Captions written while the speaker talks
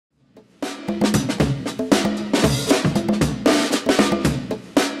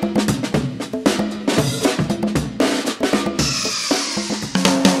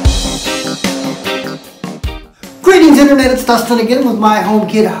Internet, it's Dustin again with my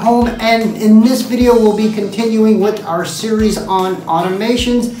HomeKit Home, and in this video we'll be continuing with our series on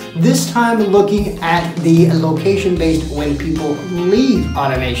automations, this time looking at the location-based when people leave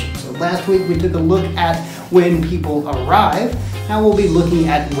automation. So last week we took a look at when people arrive, now we'll be looking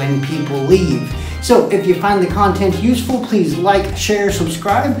at when people leave. So if you find the content useful, please like, share,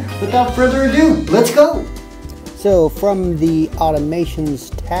 subscribe. Without further ado, let's go! So from the automations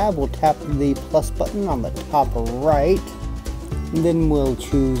tab, we'll tap the plus button on the top right. And then we'll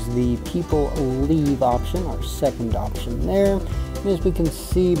choose the people leave option, our second option there. And as we can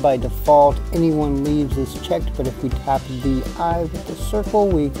see, by default, anyone leaves is checked, but if we tap the eye with the circle,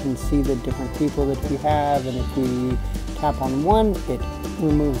 we can see the different people that we have. And if we tap on one, it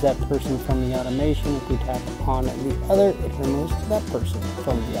removes that person from the automation. If we tap on the other, it removes that person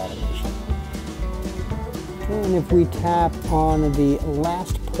from the automation. And if we tap on the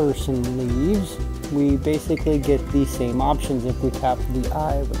last person leaves, we basically get the same options if we tap the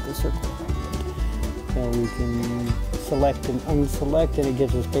eye with the circle. So we can select and unselect, and it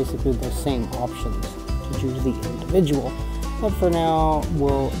gives us basically the same options to choose the individual. But for now,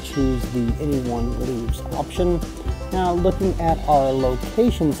 we'll choose the anyone leaves option. Now, looking at our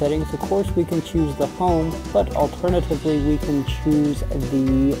location settings, of course we can choose the home, but alternatively we can choose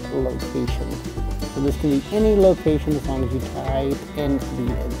the location. So this can be any location as long as you type in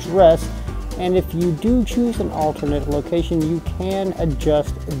the address. And if you do choose an alternate location, you can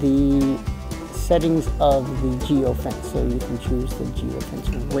adjust the settings of the geofence. So you can choose the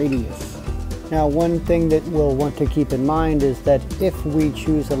geofence radius. Now, one thing that we'll want to keep in mind is that if we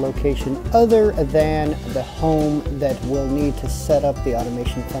choose a location other than the home, that we'll need to set up the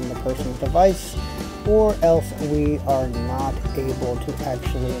automation from the person's device, or else we are not able to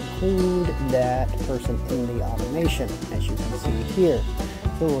actually include that person in the automation, as you can see here.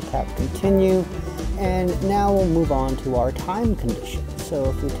 So we'll tap continue, and now we'll move on to our time condition. So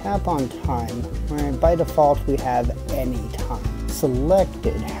if we tap on time, right, by default we have any time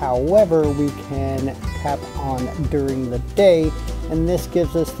selected. However, we can tap on during the day, and this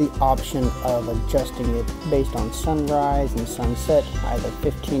gives us the option of adjusting it based on sunrise and sunset, either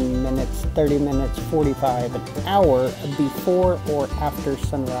 15 minutes, 30 minutes, 45, an hour before or after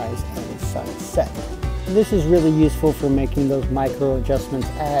sunrise and sunset. This is really useful for making those micro adjustments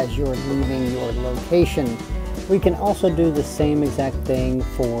as you're leaving your location. We can also do the same exact thing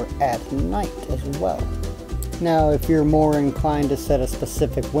for at night as well. Now, if you're more inclined to set a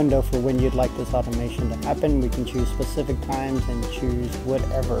specific window for when you'd like this automation to happen, we can choose specific times and choose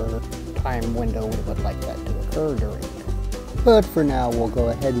whatever time window we would like that to occur during. But for now, we'll go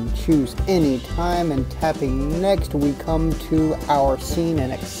ahead and choose any time, and tapping next, we come to our scene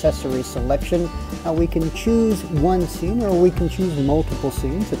and accessory selection. Now we can choose one scene, or we can choose multiple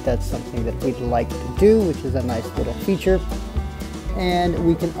scenes if that's something that we'd like to do, which is a nice little feature. And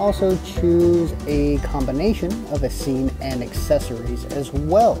we can also choose a combination of a scene and accessories as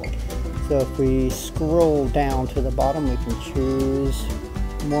well. So if we scroll down to the bottom, we can choose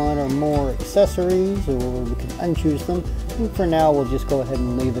one or more accessories, or we can unchoose them. And for now, we'll just go ahead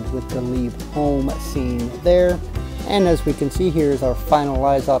and leave it with the leave home scene there. And as we can see, here is our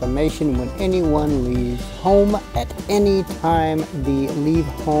finalized automation. When anyone leaves home at any time, the leave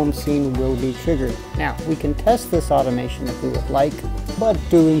home scene will be triggered. Now, we can test this automation if we would like, but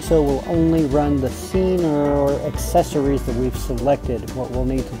doing so will only run the scene or accessories that we've selected. What we'll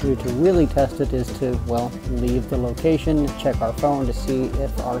need to do to really test it is to, well, leave the location, check our phone to see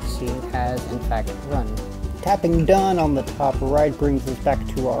if our scene has in fact run. Tapping done on the top right brings us back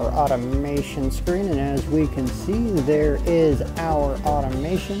to our automation screen, and as we can see, there is our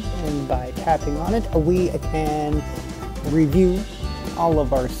automation, and by tapping on it, we can review all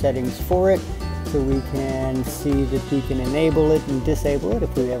of our settings for it. So we can see that we can enable it and disable it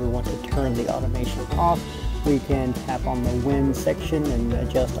if we ever want to turn the automation off. We can tap on the when section and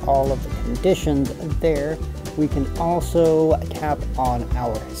adjust all of the conditions there. We can also tap on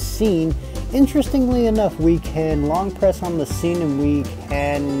our scene. Interestingly enough, we can long press on the scene and we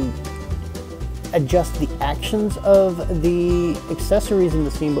can adjust the actions of the accessories in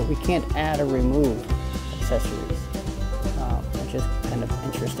the scene, but we can't add or remove accessories, which is kind of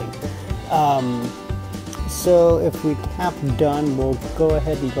interesting. So if we tap done, we'll go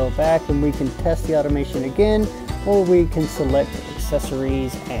ahead and go back and we can test the automation again, or we can select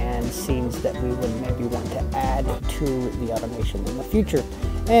accessories and scenes that we would maybe want to add to the automation in the future.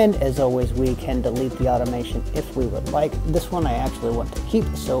 And as always, we can delete the automation if we would like. This one I actually want to keep,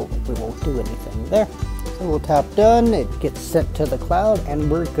 so we won't do anything there. So we'll tap done, it gets sent to the cloud,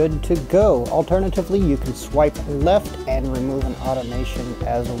 and we're good to go. Alternatively, you can swipe left and remove an automation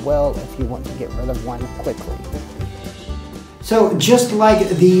as well if you want to get rid of one quickly. So just like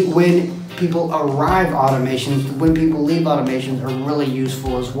the when people arrive automations, when people leave automations are really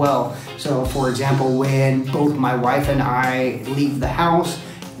useful as well. So for example, when both my wife and I leave the house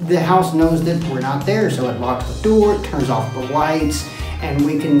knows that we're not there, so it locks the door, it turns off the lights, and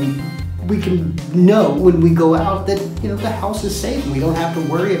we can know when we go out that the house is safe. We don't have to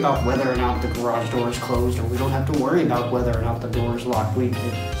worry about whether or not the garage door is closed, or we don't have to worry about whether or not the door is locked. It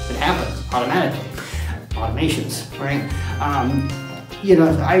happens automatically. Automations, right?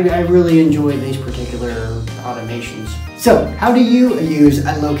 I really enjoy these particular automations. So, how do you use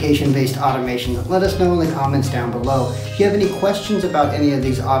a location-based automation? Let us know in the comments down below. If you have any questions about any of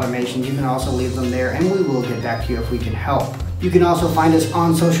these automations, you can also leave them there, and we will get back to you if we can help. You can also find us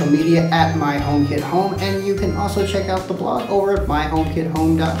on social media at MyHomeKitHome, and you can also check out the blog over at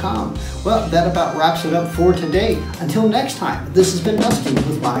myhomekithome.com. Well, that about wraps it up for today. Until next time, this has been Dustin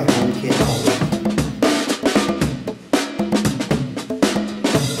with My HomeKit Home.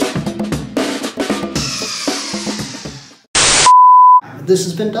 This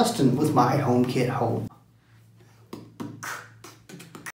has been Dustin with My HomeKit Home.